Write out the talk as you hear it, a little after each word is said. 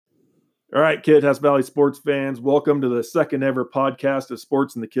All right, Kittitas Valley sports fans, welcome to the second ever podcast of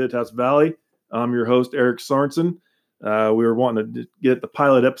sports in the Kittitas Valley. I'm your host, Eric Sorensen. We were wanting to get the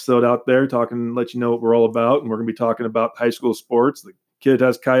pilot episode out there, let you know what we're all about. And we're going to be talking about high school sports, the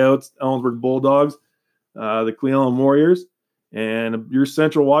Kittitas Coyotes, Ellensburg Bulldogs, the Cle Elum Warriors, and your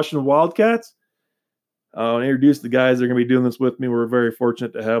Central Washington Wildcats. I'll introduce the guys that are going to be doing this with me. We're very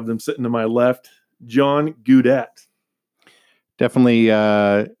fortunate to have them sitting to my left. John Goudet. Definitely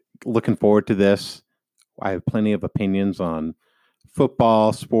looking forward to this. I have plenty of opinions on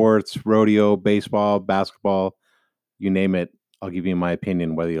football, sports, rodeo, baseball, basketball, you name it. I'll give you my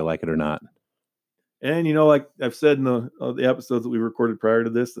opinion, whether you like it or not. And, like I've said in the episodes that we recorded prior to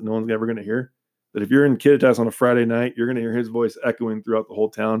this that no one's ever going to hear, that if you're in Kittitas on a Friday night, you're going to hear his voice echoing throughout the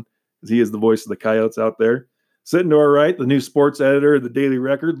whole town because he is the voice of the Coyotes out there. Sitting to our right, the new sports editor of the Daily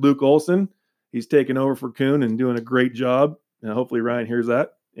Record, Luke Olson. He's taking over for Kuhn and doing a great job. And hopefully Ryan hears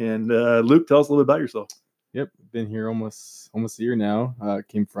that. And Luke, tell us a little bit about yourself. Yep, been here almost a year now.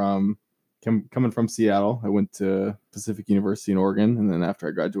 Coming from Seattle. I went to Pacific University in Oregon, and then after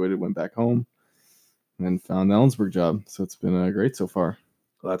I graduated, went back home, and then found the Ellensburg job. So it's been great so far.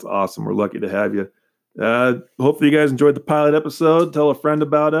 Well, that's awesome. We're lucky to have you. Hopefully you guys enjoyed the pilot episode. Tell a friend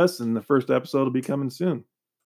about us, and the first episode will be coming soon.